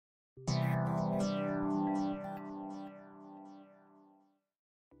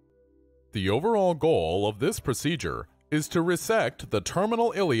The overall goal of this procedure is to resect the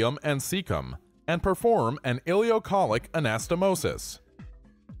terminal ileum and cecum and perform an ileocolic anastomosis.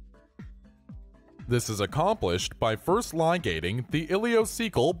 This is accomplished by first ligating the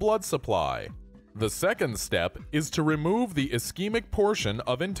ileocecal blood supply. The second step is to remove the ischemic portion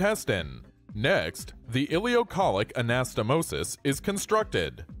of intestine. Next, the ileocolic anastomosis is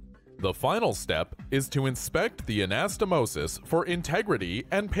constructed. The final step is to inspect the anastomosis for integrity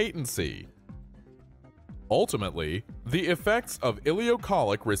and patency. Ultimately, the effects of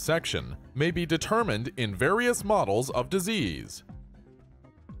ileocolic resection may be determined in various models of disease.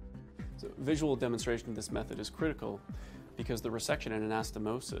 So visual demonstration of this method is critical because the resection and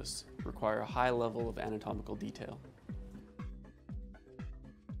anastomosis require a high level of anatomical detail.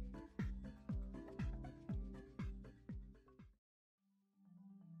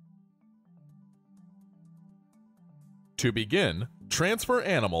 To begin, transfer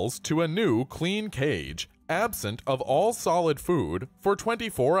animals to a new clean cage, absent of all solid food, for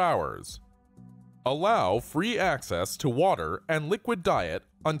 24 hours. Allow free access to water and liquid diet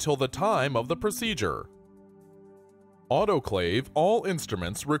until the time of the procedure. Autoclave all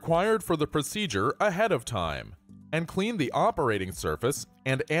instruments required for the procedure ahead of time, and clean the operating surface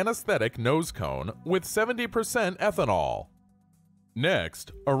and anesthetic nose cone with 70% ethanol.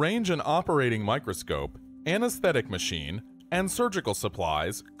 Next, arrange an operating microscope, anesthetic machine, and surgical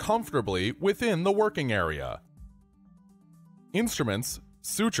supplies comfortably within the working area. Instruments,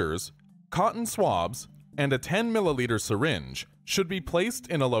 sutures, cotton swabs, and a 10 milliliter syringe should be placed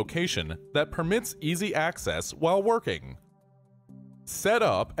in a location that permits easy access while working. Set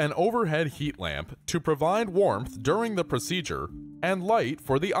up an overhead heat lamp to provide warmth during the procedure and light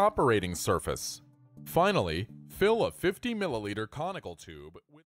for the operating surface. Finally, fill a 50 milliliter conical tube with